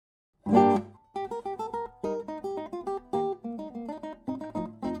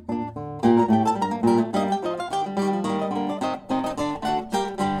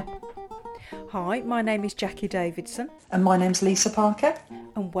Hi, my name is Jacqui Davidson. And my name's Lisa Parker.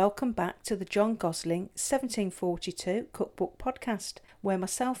 And welcome back to the John Gosling 1742 Cookbook podcast, where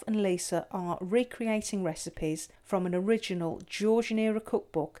myself and Lisa are recreating recipes from an original Georgian era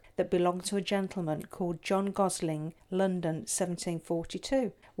cookbook that belonged to a gentleman called John Gosling London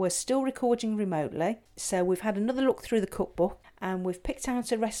 1742. We're still recording remotely, so we've had another look through the cookbook and we've picked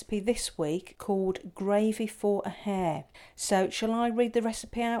out a recipe this week called Gravy for a Hare. So shall I read the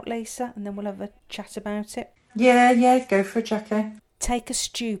recipe out, Lisa, and then we'll have a chat about it? Yeah, go for it, Jacqui. Take a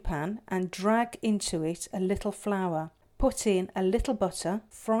stew pan and drag into it a little flour. Put in a little butter,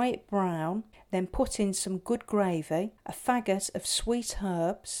 fry it brown, then put in some good gravy, a faggot of sweet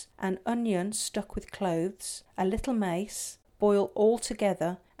herbs, an onion stuck with cloves, a little mace. Boil all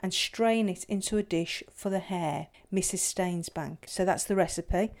together and strain it into a dish for the hare, Mrs. Stainsbank. So that's the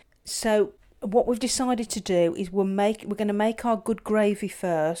recipe. So what we've decided to do is we're going to make our good gravy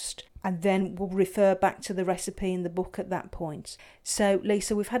first, and then we'll refer back to the recipe in the book at that point. So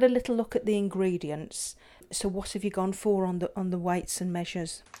Lisa, we've had a little look at the ingredients. So what have you gone for on the weights and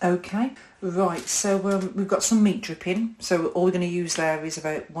measures? Okay, right, so we've got some meat dripping. So all we're going to use there is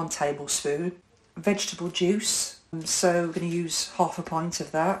about 1 tablespoon. Vegetable juice, so we're going to use half a pint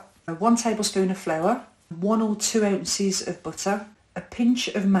of that. 1 tablespoon of flour, 1 or 2 ounces of butter, a pinch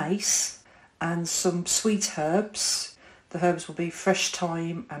of mace and some sweet herbs. The herbs will be fresh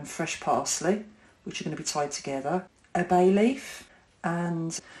thyme and fresh parsley, which are going to be tied together. A bay leaf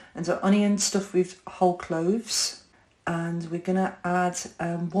and an onion stuffed with whole cloves. And we're going to add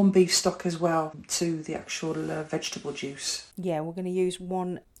 1 beef stock as well to the actual vegetable juice. Yeah, we're going to use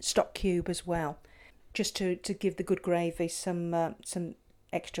 1 stock cube as well, just to give the good gravy some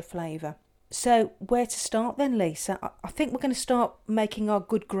extra flavour. So where to start then, Lisa? I think we're going to start making our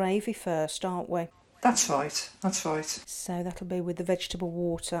good gravy first, aren't we? That's right. So that'll be with the vegetable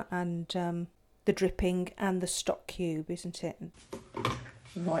water and the dripping and the stock cube, isn't it?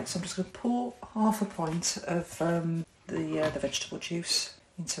 Right, so I'm just going to pour half a pint of the vegetable juice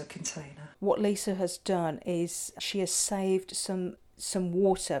into a container. What Lisa has done is she has saved some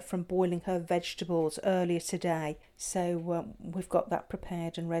water from boiling her vegetables earlier today, so we've got that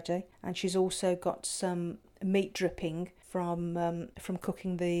prepared and ready. And she's also got some meat dripping from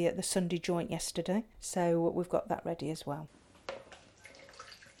cooking the Sunday joint yesterday, so we've got that ready as well.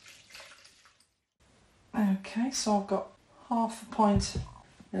 Okay, so I've got half a pint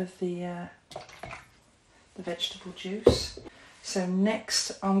of the vegetable juice. So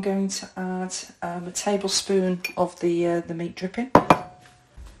next I'm going to add a tablespoon of the meat dripping.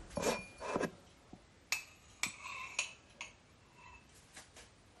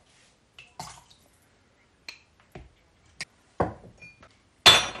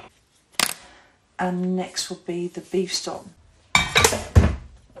 And next will be the beef stock.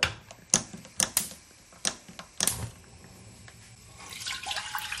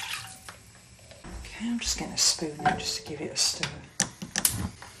 Okay, I'm just getting a spoon now just to give it a stir.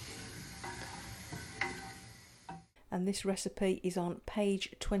 And this recipe is on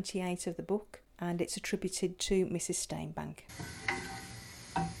page 28 of the book, and it's attributed to Mrs. Stainsbank.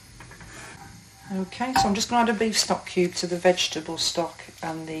 Okay, so I'm just going to add a beef stock cube to the vegetable stock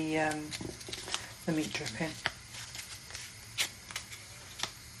and the meat dripping.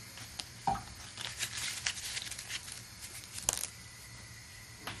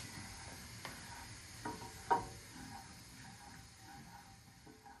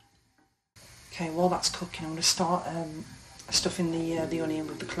 Okay, while that's cooking, I'm going to start stuffing the onion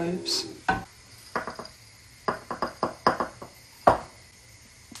with the cloves.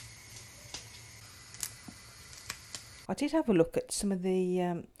 I did have a look at some of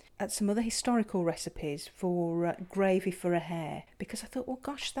the some other historical recipes for gravy for a hare, because I thought, well,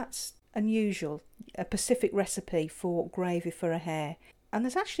 gosh, that's unusual, a Pacific recipe for gravy for a hare. And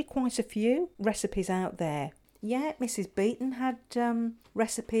there's actually quite a few recipes out there. Yeah, Mrs. Beeton had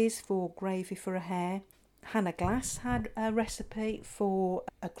recipes for gravy for a hare. Hannah Glass had a recipe for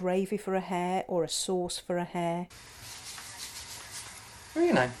a gravy for a hare or a sauce for a hare.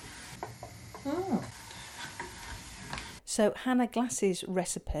 Really? Oh. So Hannah Glass's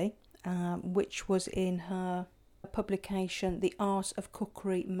recipe, which was in her publication The Art of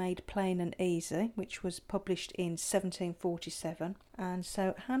Cookery Made Plain and Easy, which was published in 1747. And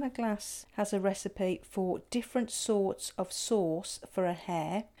so Hannah Glass has a recipe for different sorts of sauce for a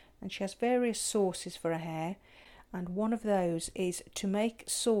hare, and she has various sauces for a hare, and one of those is to make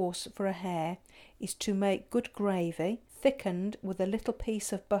sauce for a hare is to make good gravy thickened with a little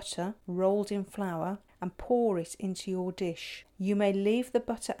piece of butter rolled in flour and pour it into your dish. You may leave the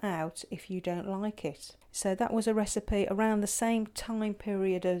butter out if you don't like it. So that was a recipe around the same time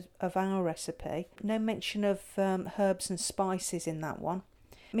period of our recipe. No mention of herbs and spices in that one.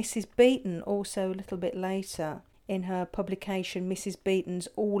 Mrs. Beeton also a little bit later, in her publication Mrs. Beeton's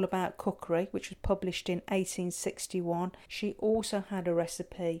All About Cookery, which was published in 1861, she also had a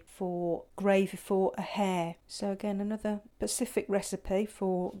recipe for gravy for a hare. So again, another Pacific recipe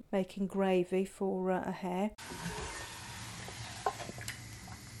for making gravy for a hare.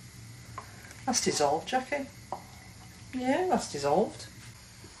 That's dissolved, Jacqui. Yeah, that's dissolved.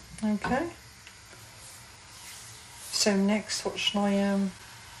 Okay. So next, what should I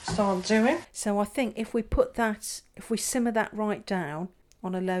start doing? So I think if we simmer that right down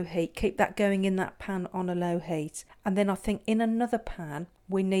on a low heat, keep that going in that pan on a low heat, and then I think in another pan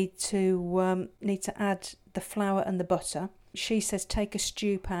we need to add the flour and the butter. She says take a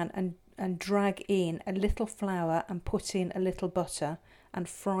stew pan and drag in a little flour and put in a little butter and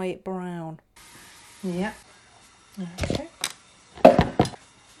fry it brown. Yeah. Okay.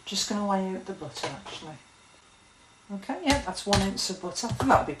 Just going to lay out the butter actually. Okay, yeah, that's 1 ounce of butter. And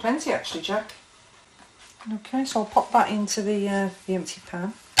that'll be plenty actually, Jack. Okay, so I'll pop that into the empty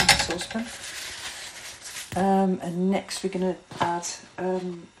pan, the saucepan. And next we're going to add a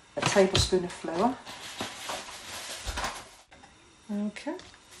tablespoon of flour. Okay,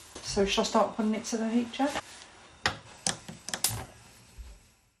 so shall I start putting it to the heat, Jack?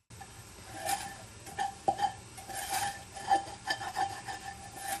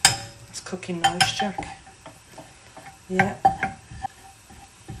 It's cooking nice, Jack. Yeah.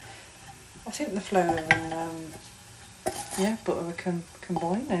 I think the flour and butter can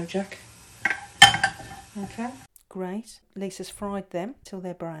combine now, Jack. Okay. Great. Lisa's fried them till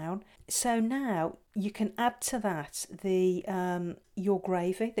they're brown. So now you can add to that the your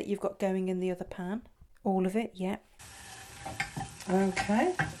gravy that you've got going in the other pan. All of it, yeah.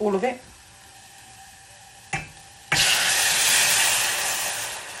 Okay, all of it.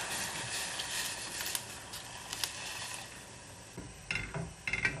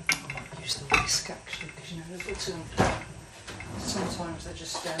 Use the whisk actually, because sometimes they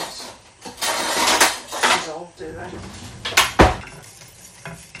just don't dissolve, do they?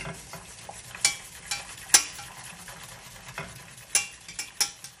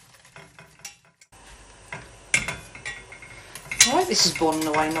 Right, this is boiling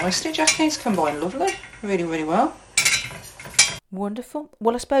away nicely, Jacqui. It's combined lovely, really, really well. Wonderful.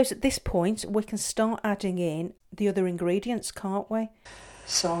 Well, I suppose at this point we can start adding in the other ingredients, can't we?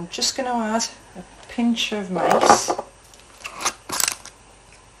 So I'm just going to add a pinch of mace.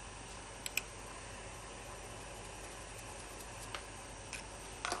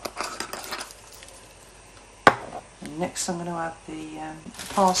 And next I'm going to add the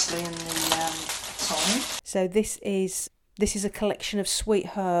parsley and the thyme. So this is a collection of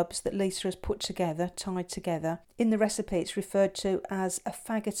sweet herbs that Lisa has put together, tied together. In the recipe it's referred to as a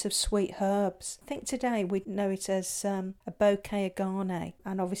faggot of sweet herbs. I think today we'd know it as a bouquet of garnet.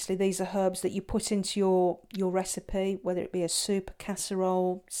 And obviously these are herbs that you put into your recipe, whether it be a soup, a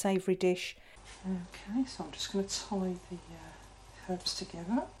casserole, savoury dish. Okay, so I'm just going to tie the herbs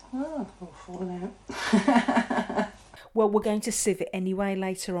together. Oh, all falling out. Well, we're going to sieve it anyway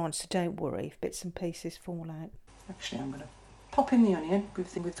later on, so don't worry if bits and pieces fall out. Actually, I'm going to pop in the onion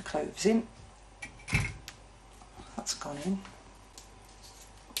with the cloves in. That's gone in.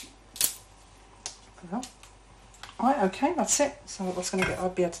 Well, right, okay, that's it. So that's going to I'll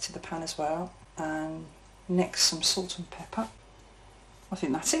be added to the pan as well. And next, some salt and pepper. I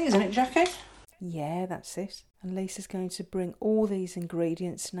think that's it, isn't it, Jacqui? Yeah, that's it. And Lisa's going to bring all these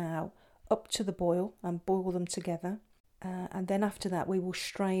ingredients now up to the boil and boil them together. And then after that, we will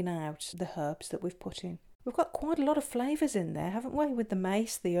strain out the herbs that we've put in. We've got quite a lot of flavours in there, haven't we? With the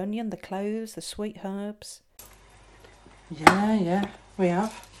mace, the onion, the cloves, the sweet herbs. Yeah, we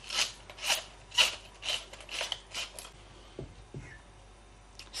have.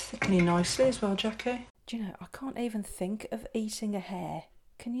 It's thickening nicely as well, Jacqui. Do you know, I can't even think of eating a hare.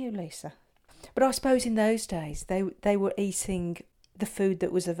 Can you, Lisa? But I suppose in those days, they were eating the food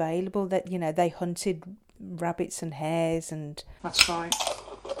that was available. That, you know, they hunted rabbits and hares and... That's right.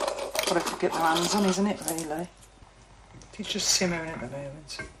 What I could get their hands on, isn't it, really? It's just simmering at the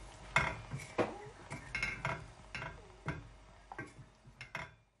moment.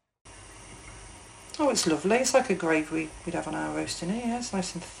 Oh, it's lovely. It's like a gravy we'd have on our roast in here. Yeah, it's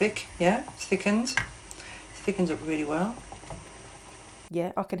nice and thick. Yeah, it's thickened. It's thickened up really well.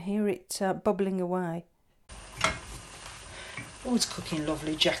 Yeah, I can hear it bubbling away. Oh, it's cooking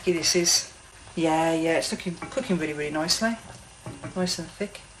lovely, Jacqui, this is. Yeah, it's cooking really, really nicely. Nice and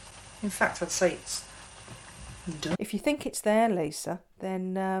thick. In fact, I'd say it's Done. If you think it's there, Lisa,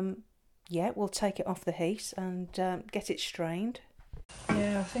 then yeah, we'll take it off the heat and get it strained.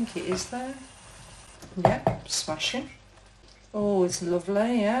 Yeah, I think it is there. Yeah, smashing. Oh, it's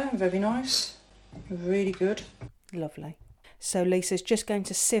lovely, yeah, very nice. Really good. Lovely. So Lisa's just going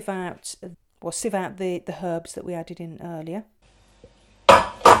to sieve out the herbs that we added in earlier.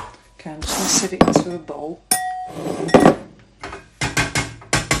 Okay, I'm just going to sieve it into a bowl.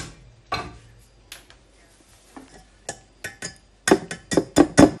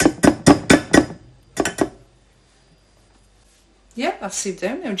 Yeah, that's sieved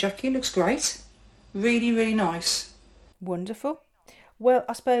down now, Jacqui. Looks great. Really, really nice. Wonderful. Well,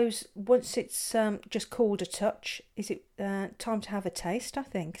 I suppose once it's just cooled a touch, is it time to have a taste, I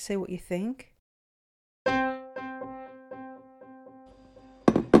think? See what you think. Yeah,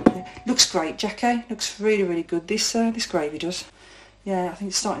 looks great, Jacqui. Looks really, really good. This gravy does. Yeah, I think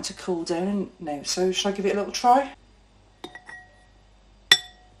it's starting to cool down now. So shall I give it a little try?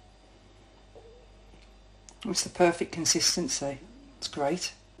 It's the perfect consistency. It's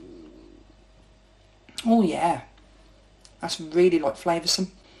great. Oh yeah, that's really flavoursome.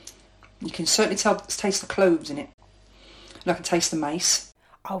 You can certainly taste the cloves in it. And I can taste the mace.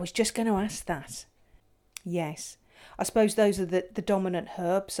 I was just going to ask that. Yes. I suppose those are the dominant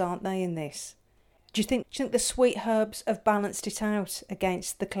herbs, aren't they, in this? Do you think the sweet herbs have balanced it out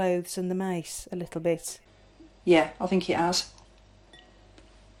against the cloves and the mace a little bit? Yeah, I think it has.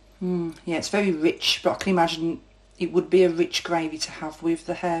 Yeah, it's very rich, but I can imagine it would be a rich gravy to have with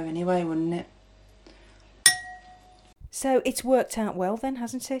the hare anyway, wouldn't it? So it's worked out well then,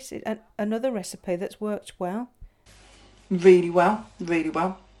 hasn't it? Another recipe that's worked well. Really well, really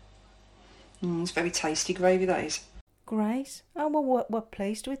well. It's very tasty gravy, that is. Great. Oh, well, we're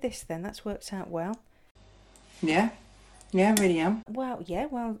pleased with this then. That's worked out well. Yeah, I really am. Well, yeah,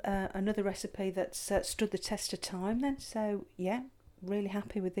 another recipe that's stood the test of time then. So, yeah, really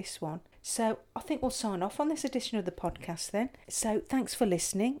happy with this one. So I think we'll sign off on this edition of the podcast then. So thanks for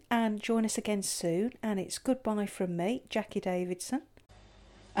listening and join us again soon. And it's goodbye from me, Jacqui Davidson.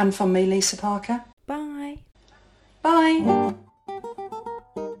 And from me, Lisa Parker. Bye. Bye.